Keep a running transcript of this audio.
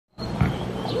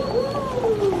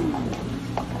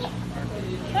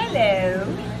Hello.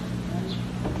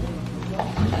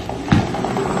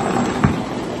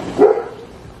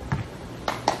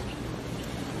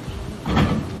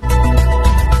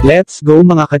 Let's go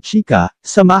mga kachika,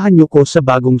 samahan niyo ko sa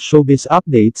bagong showbiz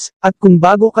updates, at kung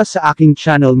bago ka sa aking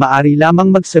channel maari lamang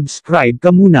mag-subscribe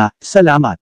ka muna,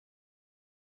 salamat.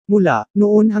 Mula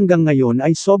noon hanggang ngayon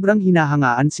ay sobrang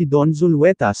hinahangaan si Dawn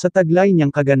Zulueta sa taglay niyang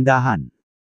kagandahan.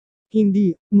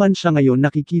 Hindi man siya ngayon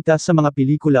nakikita sa mga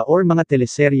pelikula or mga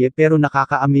teleserye pero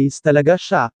nakaka-amaze talaga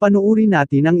siya. Panoorin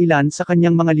natin ang ilan sa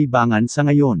kanyang mga libangan sa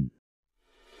ngayon.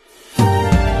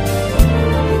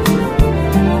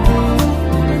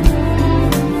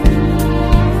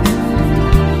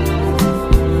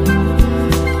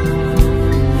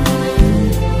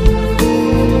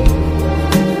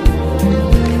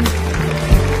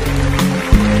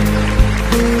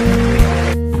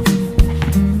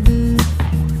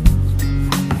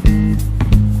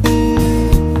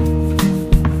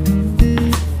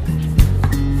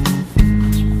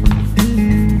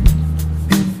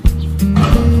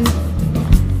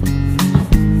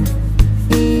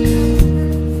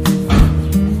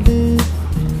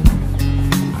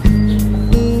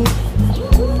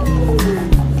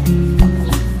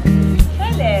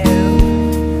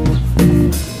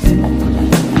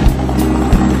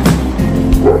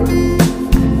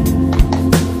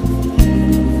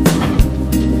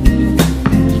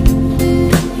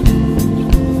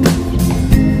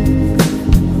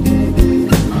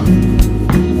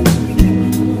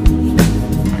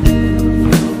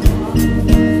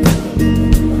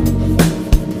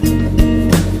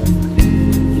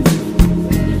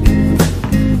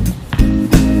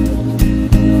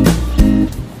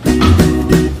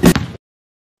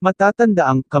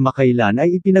 Matatandaang kamakailan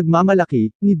ay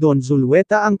ipinagmamalaki ni Dawn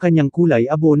Zulueta ang kanyang kulay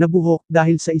abo na buhok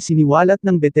dahil sa isiniwalat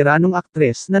ng veteranong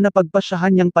aktres na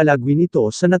napagpasyahan niyang palagwin ito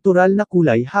sa natural na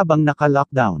kulay habang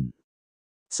naka-lockdown.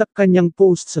 Sa kanyang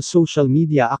post sa social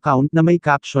media account na may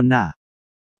caption na,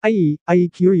 I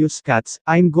curious cats,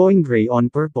 I'm going gray on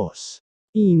purpose.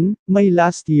 In my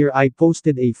last year I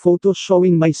posted a photo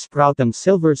showing my sprouting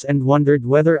silvers and wondered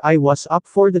whether I was up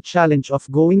for the challenge of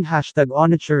going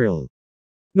 #unnatural.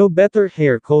 No better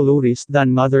hair colorist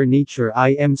than Mother Nature.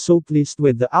 I am so pleased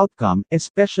with the outcome,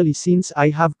 especially since I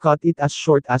have cut it as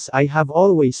short as I have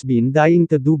always been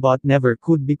dying to do but never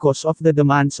could because of the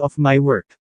demands of my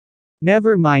work.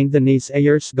 Never mind the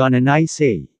naysayers gonna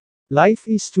say. Life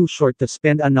is too short to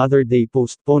spend another day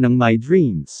postponing my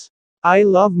dreams. I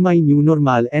love my new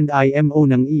normal and I am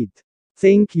owning it.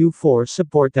 Thank you for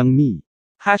supporting me.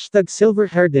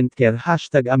 #SilverHairDentCare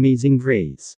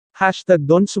 #AmazingGrace.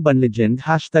 #Dawn Legend,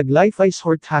 #Life is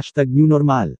Short,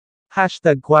 #NewNormal,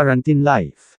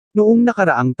 #QuarantineLife. Noong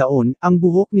nakaraang taon, ang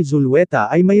buhok ni Zulueta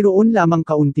ay mayroon lamang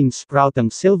kaunting sprouting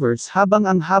silvers habang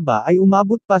ang haba ay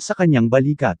umabot pa sa kanyang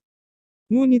balikat.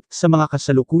 Ngunit, sa mga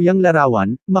kasalukuyang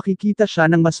larawan, makikita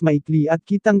siya ng mas maikli at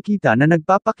kitang-kita na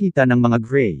nagpapakita ng mga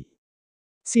gray.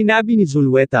 Sinabi ni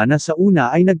Zulueta na sa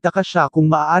una ay nagtaka siya kung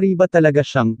maaari ba talaga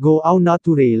siyang go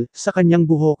natural sa kanyang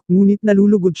buhok, ngunit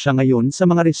nalulugod siya ngayon sa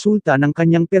mga resulta ng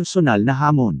kanyang personal na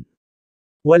hamon.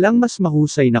 Walang mas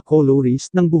mahusay na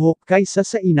colorist ng buhok kaysa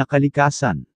sa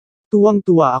inakalikasan.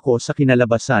 Tuwang-tuwa ako sa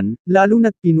kinalabasan, lalo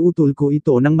na't pinutol ko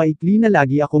ito ng maikli na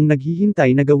lagi akong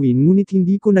naghihintay na gawin ngunit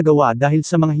hindi ko nagawa dahil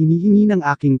sa mga hinihingi ng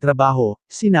aking trabaho,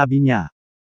 sinabi niya.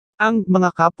 Ang mga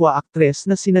kapwa-aktres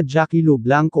na sina Jackie Lou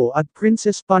Blanco at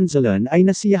Princess Ponzalan ay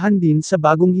nasiyahan din sa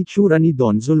bagong hitsura ni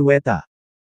Dawn Zulueta.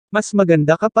 Mas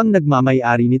maganda ka pang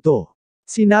nagmamay-ari nito.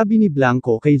 Sinabi ni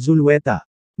Blanco kay Zulueta.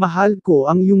 Mahal ko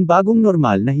ang iyong bagong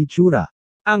normal na hitsura.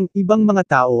 Ang ibang mga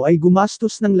tao ay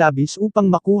gumastos ng labis upang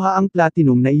makuha ang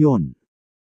platinum na iyon.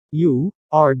 You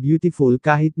are beautiful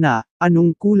kahit na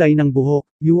anong kulay ng buhok,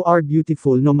 you are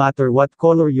beautiful no matter what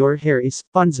color your hair is,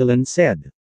 Ponzalan said.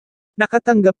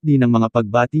 Nakatanggap din ng mga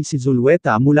pagbati si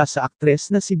Zulueta mula sa aktres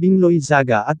na si Bing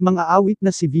Loizaga at mga awit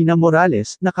na si Vina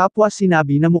Morales na kapwa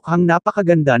sinabi na mukhang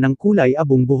napakaganda ng kulay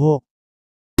abong buhok.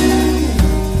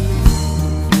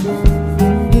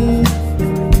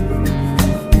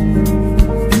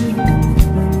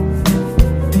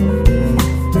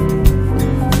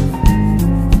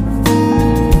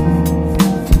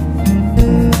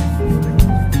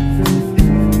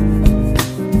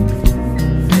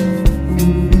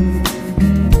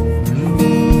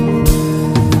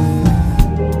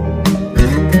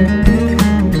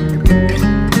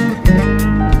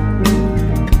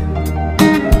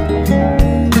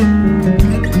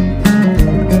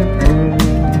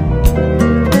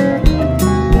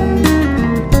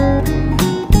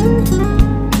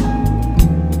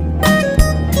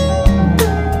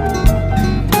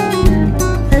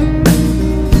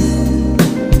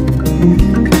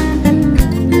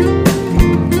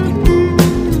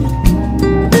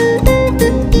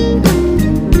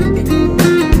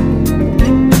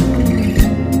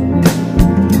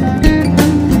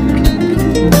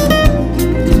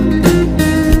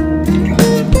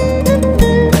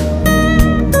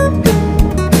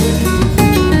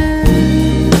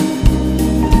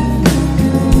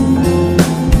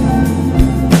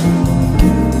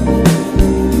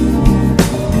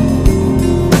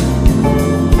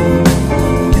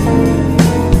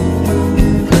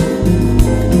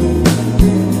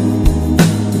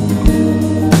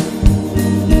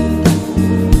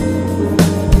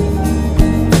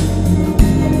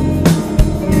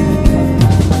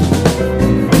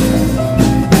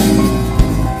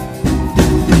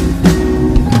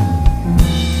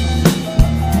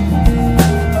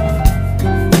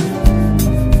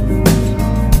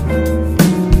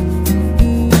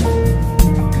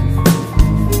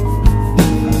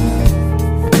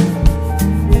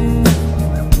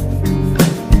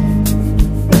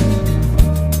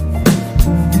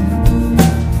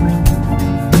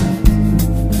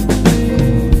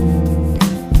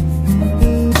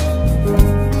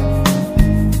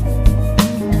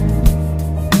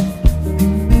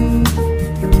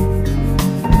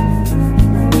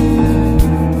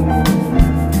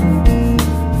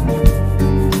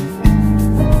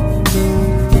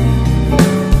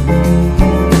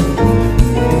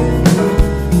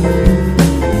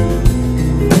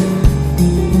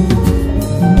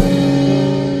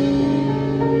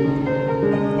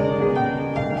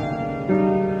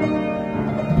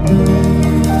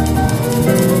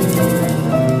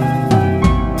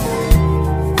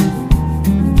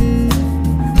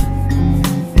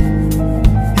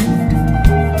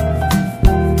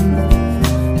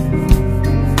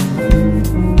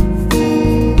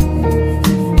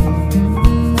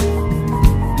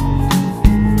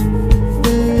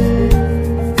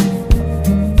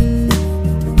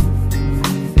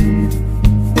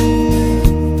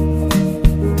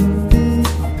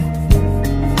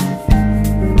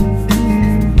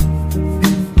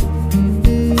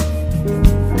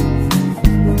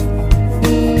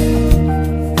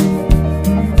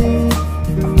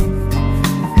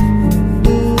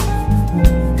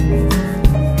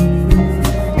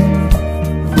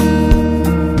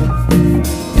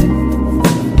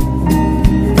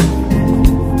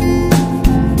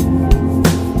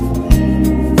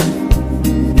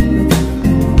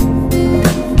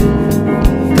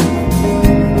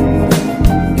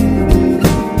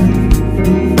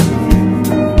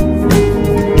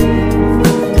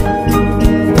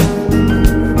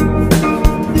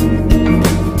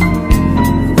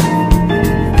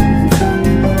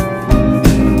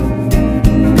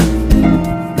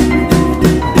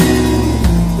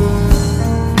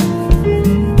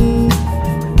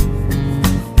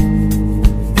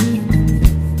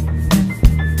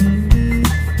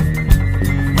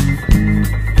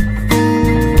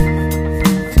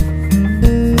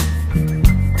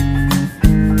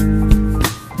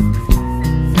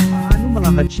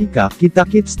 Chika,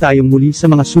 kita-kits tayong muli sa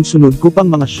mga susunod ko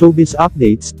pang mga showbiz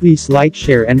updates. Please like,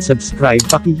 share and subscribe.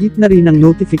 Pakihit na rin ang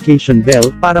notification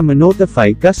bell para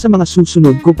ma-notify ka sa mga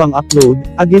susunod ko pang upload.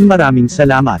 Again, maraming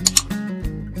salamat.